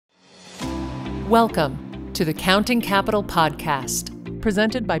Welcome to the Counting Capital Podcast,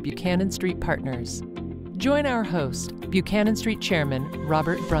 presented by Buchanan Street Partners. Join our host, Buchanan Street Chairman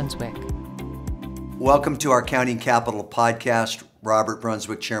Robert Brunswick. Welcome to our Counting Capital Podcast. Robert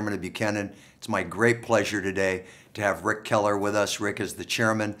Brunswick, Chairman of Buchanan. It's my great pleasure today to have Rick Keller with us. Rick is the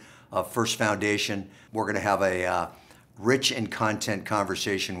Chairman of First Foundation. We're going to have a rich in content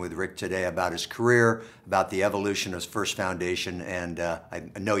conversation with Rick today about his career, about the evolution of First Foundation, and I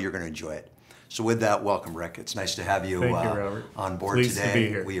know you're going to enjoy it. So with that, welcome, Rick. It's nice to have you, on board Pleased today. To be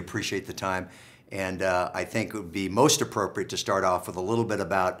here. We appreciate the time. And I think it would be most appropriate to start off with a little bit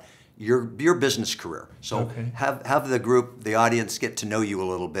about your business career. So have the group, the audience, get to know you a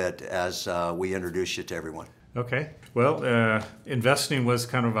little bit as we introduce you to everyone. Okay. Well, investing was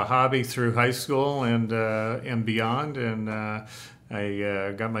kind of a hobby through high school and beyond, and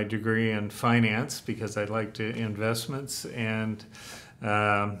I got my degree in finance because I liked investments, and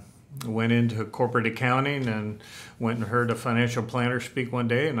went into corporate accounting and went and heard a financial planner speak one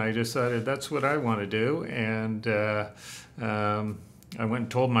day, and I decided that's what I want to do. And I went and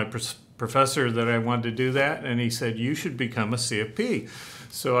told my professor that I wanted to do that, and he said, you should become a CFP.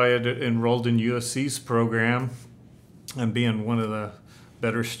 So I had enrolled in USC's program, and being one of the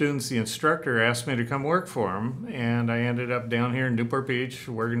better students, the instructor asked me to come work for him, and I ended up down here in Newport Beach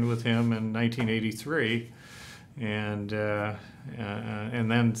working with him in 1983. And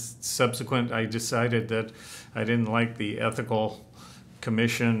then subsequent, I decided that I didn't like the ethical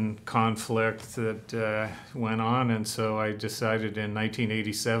commission conflict that went on, and so I decided in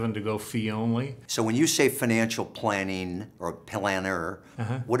 1987 to go fee only. So when you say financial planning or planner,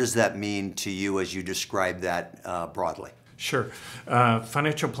 what does that mean to you as you describe that broadly? Sure.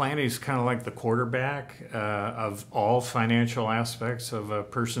 Financial planning is kind of like the quarterback of all financial aspects of a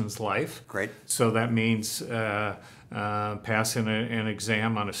person's life. Great. So that means passing an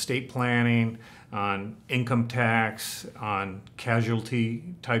exam on estate planning, on income tax, on casualty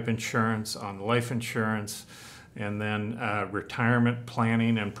type insurance, on life insurance, and then retirement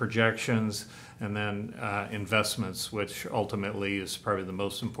planning and projections, and then investments, which ultimately is probably the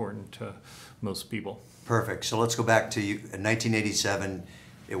most important to most people. Perfect. So let's go back to you. In 1987,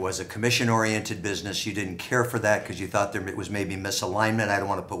 it was a commission-oriented business. You didn't care for that because you thought there was maybe misalignment. I don't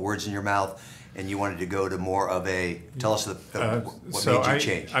want to put words in your mouth. And you wanted to go to more of a, tell us what made you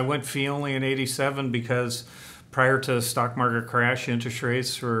change. I went fee only in 87 because prior to the stock market crash, interest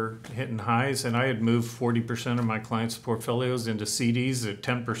rates were hitting highs, and I had moved 40% of my clients' portfolios into CDs at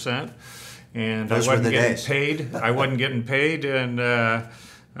 10%. And Those I wasn't were the getting days. paid. I wasn't getting paid, and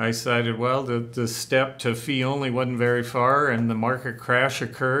I decided, well, the step to fee only wasn't very far, and the market crash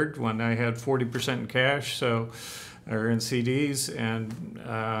occurred when I had 40% in cash, or in CDs, and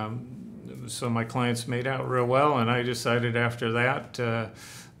so my clients made out real well, and I decided after that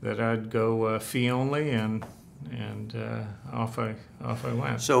that I'd go fee only, and off I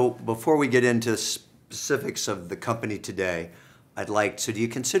went. So before we get into specifics of the company today, so do you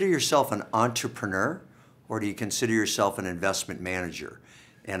consider yourself an entrepreneur, or do you consider yourself an investment manager?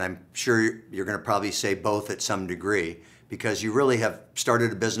 And I'm sure you're going to probably say both at some degree, because you really have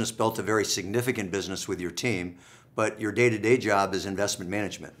started a business, built a very significant business with your team, but your day-to-day job is investment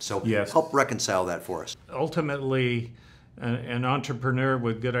management. So help reconcile that for us. Ultimately, an entrepreneur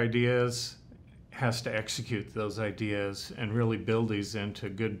with good ideas has to execute those ideas and really build these into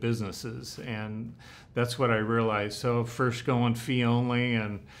good businesses. And that's what I realized. So first going fee only,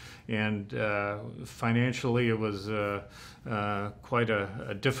 and financially it was quite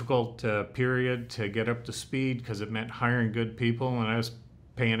a difficult period to get up to speed, because it meant hiring good people, and I was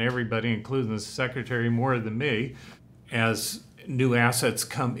paying everybody, including the secretary, more than me. As new assets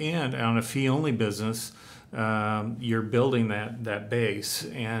come in on a fee-only business, you're building that base,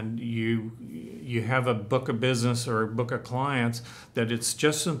 and you have a book of business or a book of clients that it's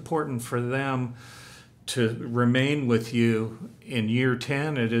just important for them to remain with you in year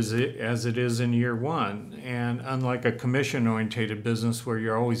 10 as it is in year 1. And unlike a commission-oriented business where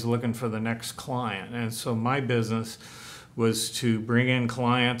you're always looking for the next client. And so my business was to bring in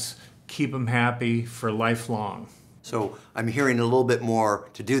clients, keep them happy for lifelong. So I'm hearing a little bit more.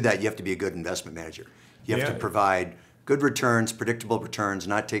 To do that, you have to be a good investment manager. You have to provide good returns, predictable returns,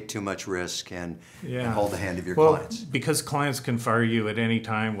 not take too much risk, and hold the hand of your clients. Because clients can fire you at any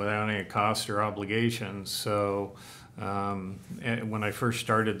time without any cost or obligation. So when I first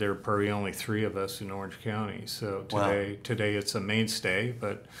started, there were probably only 3 of us in Orange County. So today it's a mainstay.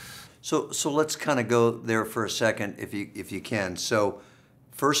 But So let's kind of go there for a second, if you can. So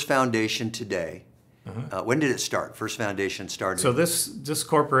First Foundation today. When did it start? First Foundation started? So this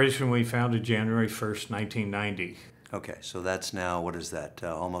corporation we founded January 1st, 1990. Okay, so that's now, what is that,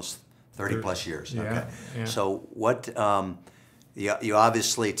 almost 30 plus years. Yeah, Okay. yeah. So what, you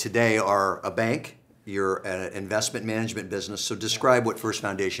obviously today are a bank, you're an investment management business. So describe what First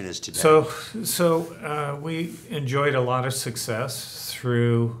Foundation is today. So we enjoyed a lot of success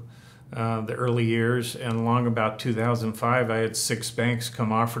through the early years, and along about 2005, I had 6 banks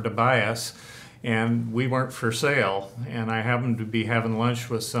come offer to buy us, and we weren't for sale. And I happened to be having lunch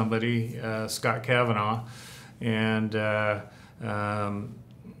with somebody, Scott Kavanaugh, and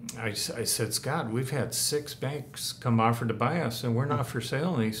I said, Scott, we've had 6 banks come offer to buy us and we're not for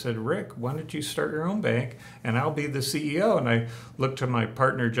sale. And he said, Rick, why don't you start your own bank and I'll be the CEO? And I looked to my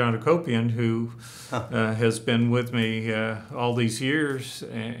partner, John Akopian, who has been with me all these years.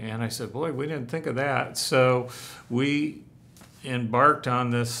 And I said, boy, we didn't think of that. So we embarked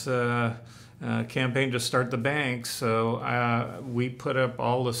on this campaign to start the bank. So we put up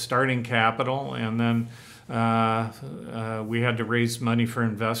all the starting capital, and then we had to raise money for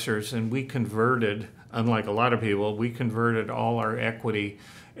investors, and we converted, unlike a lot of people, we converted all our equity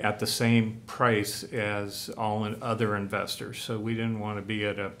at the same price as all other investors. So we didn't want to be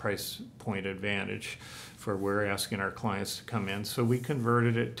at a price point advantage for we're asking our clients to come in. So we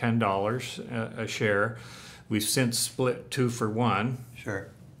converted at $10 a share. We've since split 2 for 1. Sure.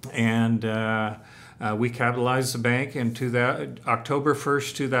 And we capitalized the bank in October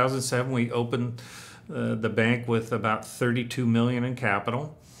 1st, 2007. We opened the bank with about $32 million in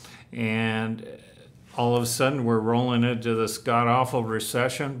capital, and all of a sudden we're rolling into this god-awful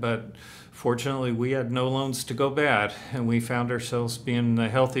recession, but fortunately we had no loans to go bad, and we found ourselves being the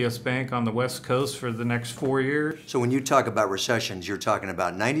healthiest bank on the West Coast for the next 4 years. So when you talk about recessions, you're talking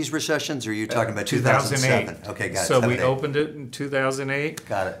about 90s recessions, or you're talking about 2007? Okay, got it. So we opened it in 2008.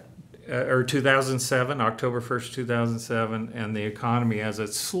 Got it. Or 2007, October 1st, 2007, and the economy, as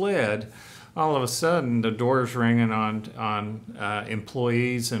it slid, all of a sudden the doors ringing on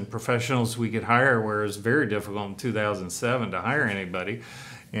employees and professionals we could hire, where it was very difficult in 2007 to hire anybody.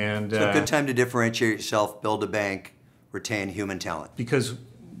 And so a good time to differentiate yourself, build a bank, retain human talent. Because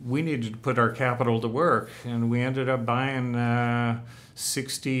we needed to put our capital to work, and we ended up buying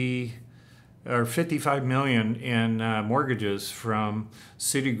 55 million in mortgages from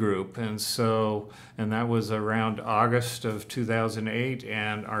Citigroup, and that was around August of 2008,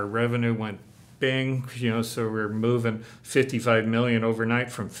 and our revenue went bing, so we're moving 55 million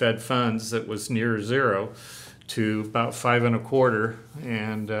overnight from Fed funds that was near zero to about 5.25,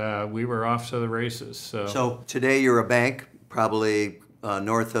 and we were off to the races. So today you're a bank, probably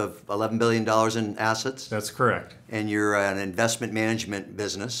north of $11 billion in assets. That's correct. And you're an investment management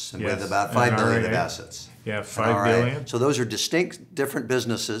business Yes, with about $5 billion of RIA. assets. Yeah, $5 billion. So those are distinct, different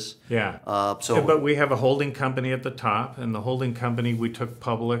businesses. Yeah. So, but we have a holding company at the top, and the holding company we took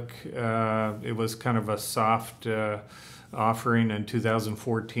public. It was kind of a soft offering in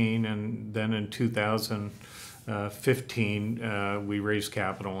 2014, and then in 2015 we raised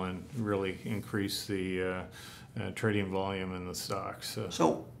capital and really increased the trading volume in the stocks.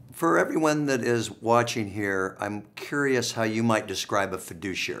 So for everyone that is watching here, I'm curious how you might describe a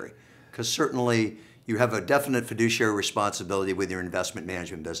fiduciary, because certainly you have a definite fiduciary responsibility with your investment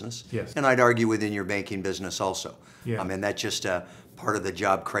management business. Yes. And I'd argue within your banking business also. Yeah. I mean, that's just a part of the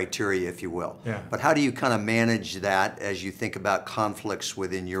job criteria, if you will. Yeah. But how do you kind of manage that as you think about conflicts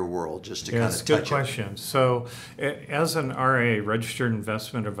within your world, just to kind of touch good question. So as an RA, registered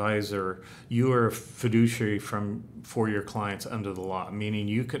investment advisor, you are a fiduciary for your clients under the law, meaning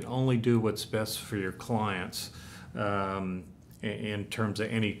you can only do what's best for your clients in terms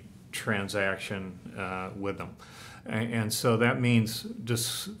of any transaction with them. And so that means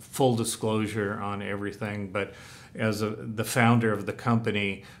just full disclosure on everything. But as the founder of the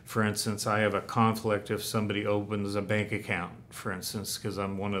company, for instance, I have a conflict if somebody opens a bank account, for instance, because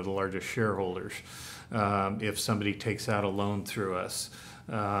I'm one of the largest shareholders. If somebody takes out a loan through us,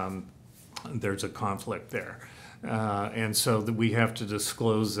 there's a conflict there. And so we have to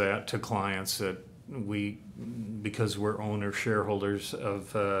disclose that to clients that because we're owner shareholders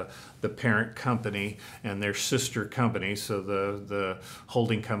of the parent company and their sister company, so the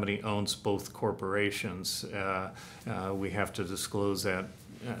holding company owns both corporations, we have to disclose that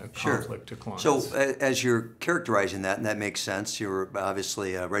conflict to clients. So as you're characterizing that, and that makes sense, you're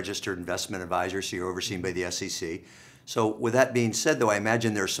obviously a registered investment advisor, so you're overseen by the SEC. So with that being said, though, I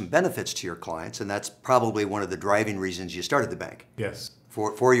imagine there's some benefits to your clients, and that's probably one of the driving reasons you started the bank. Yes.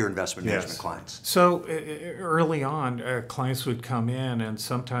 For your investment management clients. So early on, clients would come in, and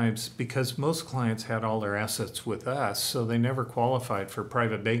sometimes, because most clients had all their assets with us, so they never qualified for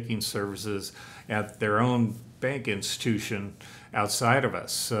private banking services at their own bank institution outside of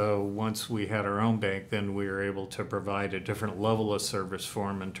us. So once we had our own bank, then we were able to provide a different level of service for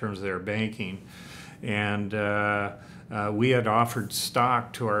them in terms of their banking. And we had offered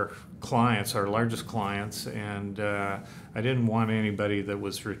stock to our clients, our largest clients, and I didn't want anybody that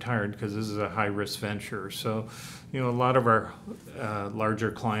was retired because this is a high-risk venture. So, a lot of our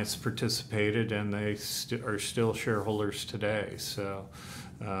larger clients participated, and they are still shareholders today. So,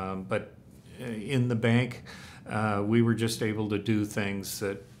 but in the bank, we were just able to do things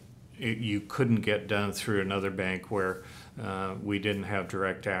that you couldn't get done through another bank where we didn't have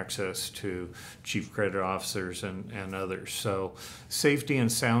direct access to chief credit officers and others. So safety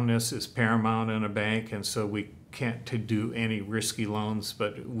and soundness is paramount in a bank, and so we can't to do any risky loans,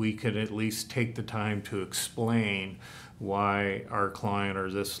 but we could at least take the time to explain why our client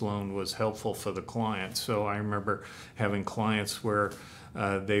or this loan was helpful for the client. So I remember having clients where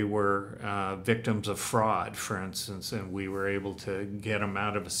they were victims of fraud, for instance, and we were able to get them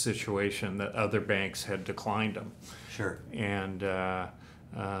out of a situation that other banks had declined them. Sure. And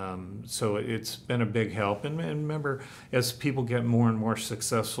so it's been a big help. And remember, as people get more and more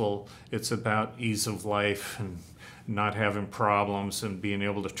successful, it's about ease of life and not having problems and being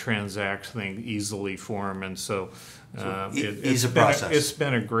able to transact things easily for them. And so ease of process. It's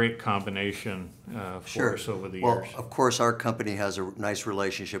been a great combination for us over the years. Well, of course, our company has a nice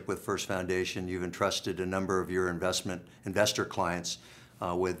relationship with First Foundation. You've entrusted a number of your investor clients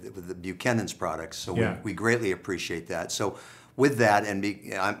with the Buchanan's products, so we greatly appreciate that. So with that, and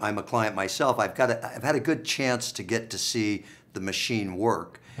I'm a client myself, I've had a good chance to get to see the machine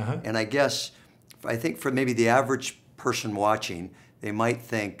work. And I think for maybe the average person watching, they might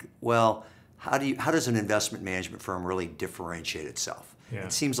think, well, how does an investment management firm really differentiate itself? Yeah.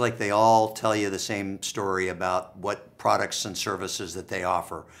 It seems like they all tell you the same story about what products and services that they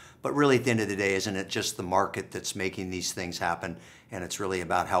offer. But really, at the end of the day, isn't it just the market that's making these things happen? And it's really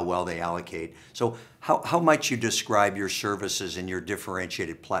about how well they allocate. So how might you describe your services and your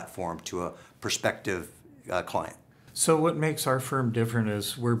differentiated platform to a prospective client? So what makes our firm different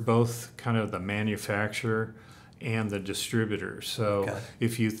is we're both kind of the manufacturer and the distributor. So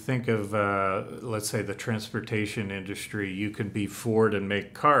if you think of, let's say, the transportation industry, you can be Ford and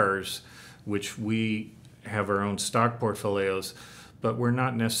make cars, which we have our own stock portfolios, but we're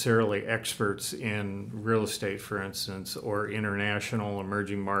not necessarily experts in real estate, for instance, or international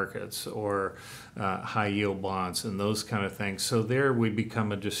emerging markets, or high yield bonds and those kind of things. So there we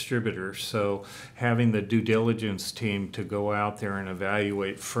become a distributor. So having the due diligence team to go out there and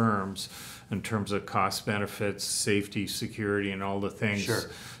evaluate firms in terms of cost benefits, safety, security, and all the things. Sure.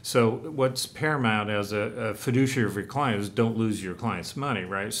 So what's paramount as a fiduciary of your client is don't lose your client's money,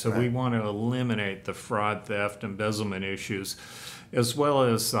 right? So we want to eliminate the fraud, theft, embezzlement issues, as well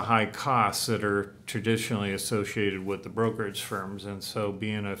as the high costs that are traditionally associated with the brokerage firms. And so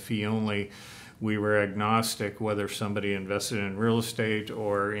being a fee only, we were agnostic whether somebody invested in real estate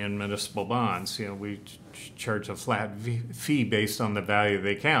or in municipal bonds. We charge a flat fee based on the value of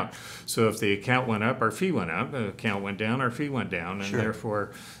the account. So if the account went up, our fee went up. The account went down, our fee went down. And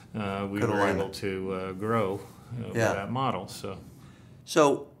therefore, we were able to grow with that model.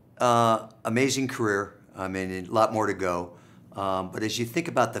 So amazing career. I mean, a lot more to go. But as you think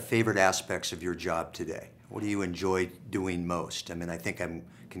about the favorite aspects of your job today, what do you enjoy doing most? I mean, I think I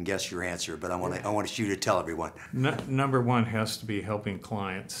can guess your answer, but I want you to tell everyone. Number one has to be helping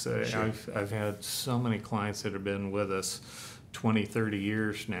clients. I've had so many clients that have been with us 20, 30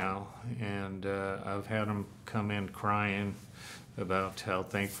 years now, and I've had them come in crying about how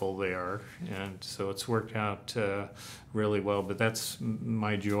thankful they are, and so it's worked out really well. But that's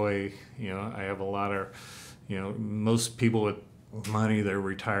my joy. I have a lot of, most people with money, they're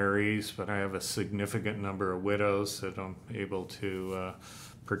retirees, but I have a significant number of widows that I'm able to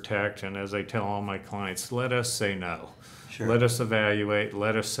protect. And as I tell all my clients, let us say no. Sure. Let us evaluate,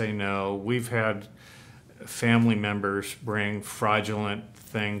 let us say no. We've had family members bring fraudulent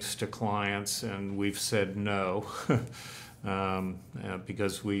things to clients, and we've said no.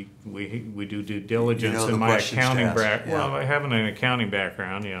 Because we do due diligence, and my accounting having an accounting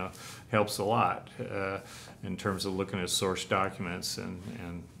background, helps a lot in terms of looking at source documents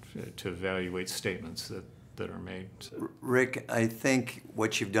and to evaluate statements that are made. Rick, I think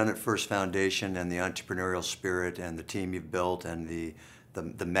what you've done at First Foundation and the entrepreneurial spirit and the team you've built and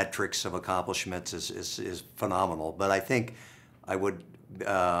the metrics of accomplishments is phenomenal. But I think I would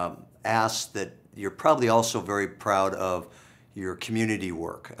ask that you're probably also very proud of your community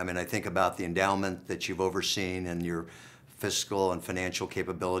work. I mean, I think about the endowment that you've overseen and your fiscal and financial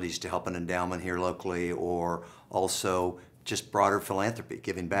capabilities to help an endowment here locally, or also just broader philanthropy,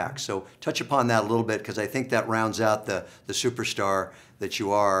 giving back. So touch upon that a little bit, because I think that rounds out the superstar that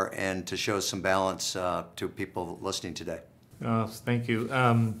you are, and to show some balance to people listening today. Thank you.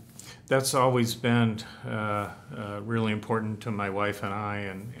 That's always been really important to my wife and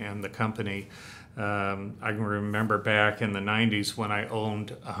I and the company. I can remember back in the 90s when I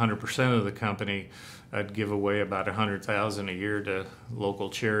owned 100% of the company, I'd give away about $100,000 a year to local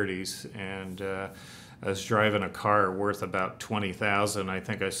charities, and I was driving a car worth about $20,000. I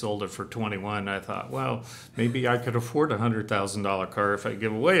think I sold it for $21,000. I thought, well, maybe I could afford a $100,000 car if I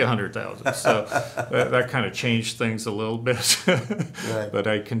give away $100,000. So that kind of changed things a little bit. Right. But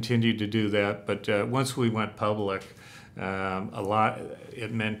I continued to do that. But once we went public,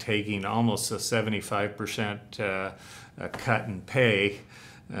 it meant taking almost a 75% cut in pay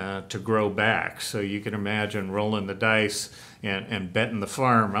to grow back. So you can imagine rolling the dice and betting the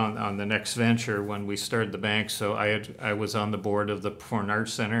farm on the next venture when we started the bank. So I was on the board of the Performing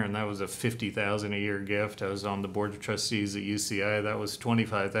Arts Center, and that was a $50,000 a year gift. I was on the board of trustees at UCI. That was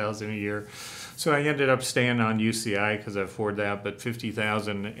 $25,000 a year. So I ended up staying on UCI because I afford that, but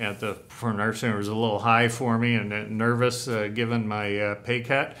 $50,000 at the Performing Arts Center was a little high for me, and nervous given my pay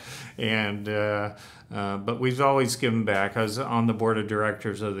cut. And but we've always given back. I was on the board of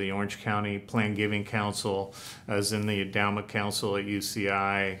directors of the Orange County Plan Giving Council. I was in the Endowment Council at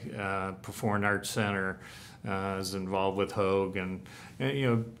UCI, Performing Arts Center. I was involved with Hogue, and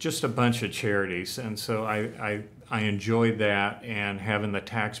just a bunch of charities. And so I enjoyed that, and having the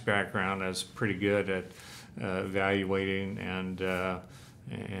tax background, I was pretty good at evaluating and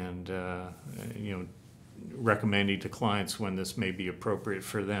recommending to clients when this may be appropriate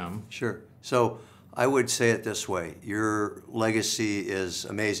for them. Sure. So I would say it this way: your legacy is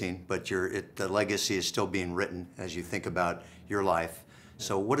amazing, but the legacy is still being written as you think about your life.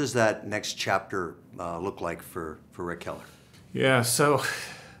 So what does that next chapter look like for Rick Keller? Yeah, so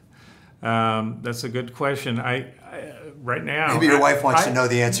that's a good question. I right now... Maybe your wife wants to know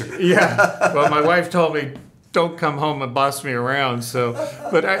the answer. Yeah, well, my wife told me, don't come home and boss me around. So,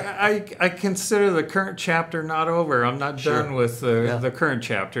 but I consider the current chapter not over. I'm not done with the current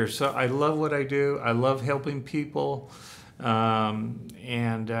chapter. So I love what I do. I love helping people,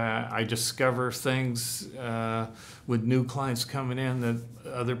 and I discover things with new clients coming in that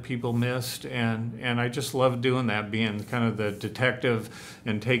other people missed, and I just love doing that, being kind of the detective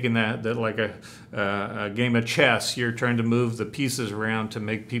and taking that like a game of chess. You're trying to move the pieces around to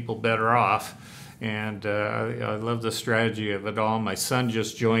make people better off. And I love the strategy of it all. My son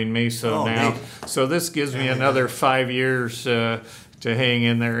just joined me, so so this gives me another 5 years to hang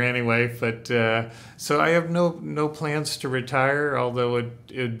in there anyway. But so I have no plans to retire, although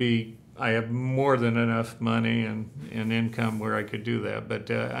it'd be, I have more than enough money and income where I could do that.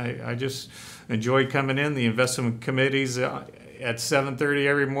 But I just enjoy coming in. The investment committees at 7:30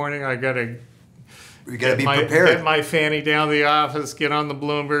 every morning. I got to... We got to be prepared. Get my fanny down to the office, get on the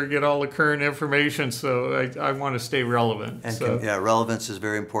Bloomberg, get all the current information. So I want to stay relevant. And relevance is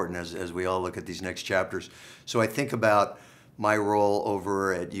very important as we all look at these next chapters. So I think about my role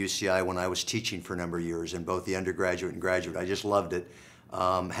over at UCI when I was teaching for a number of years in both the undergraduate and graduate. I just loved it,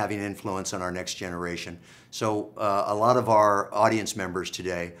 having influence on our next generation. So a lot of our audience members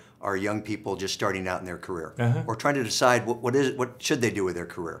today are young people just starting out in their career, or trying to decide what should they do with their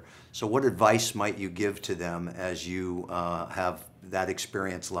career. So what advice might you give to them as you have that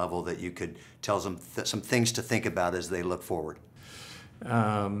experience level that you could tell them some things to think about as they look forward?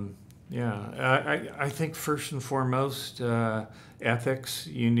 I think first and foremost, ethics.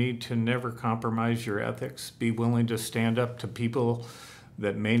 You need to never compromise your ethics. Be willing to stand up to people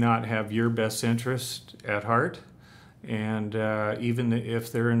that may not have your best interest at heart. And even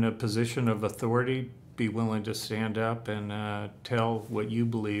if they're in a position of authority, be willing to stand up and tell what you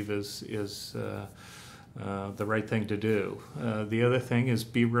believe is the right thing to do. The other thing is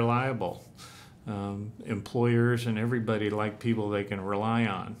be reliable. Employers and everybody like people they can rely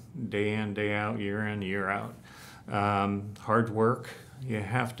on day in, day out, year in, year out. Hard work. You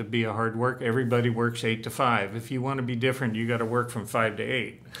have to be a hard work. Everybody works 8 to 5. If you want to be different, you got to work from 5 to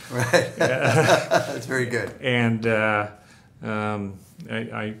 8. Right. That's very good. And I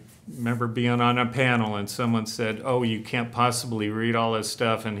remember being on a panel and someone said, "Oh, you can't possibly read all this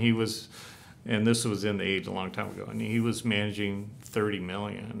stuff." And this was in the 80s, a long time ago, and he was managing 30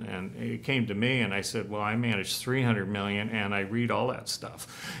 million. And it came to me, and I said, "Well, I manage 300 million, and I read all that stuff."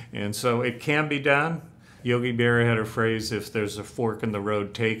 And so it can be done. Yogi Berra had a phrase, "If there's a fork in the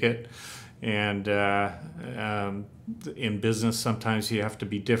road, take it." And in business, sometimes you have to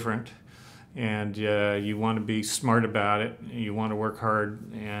be different. and you want to be smart about it. You want to work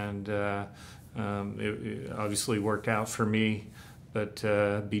hard, and it obviously worked out for me. But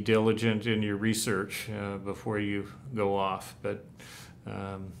be diligent in your research before you go off. But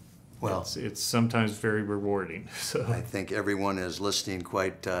well, it's sometimes very rewarding. So I think everyone is listening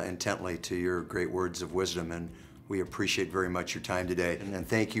quite intently to your great words of wisdom, and we appreciate very much your time today. And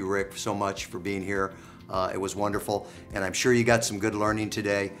thank you, Rick, so much for being here. It was wonderful, and I'm sure you got some good learning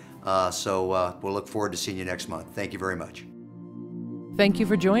today. So we'll look forward to seeing you next month. Thank you very much. Thank you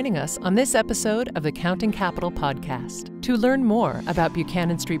for joining us on this episode of the Counting Capital Podcast. To learn more about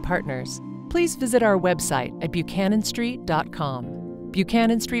Buchanan Street Partners, please visit our website at buchananstreet.com.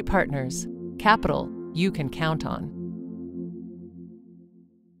 Buchanan Street Partners, capital you can count on.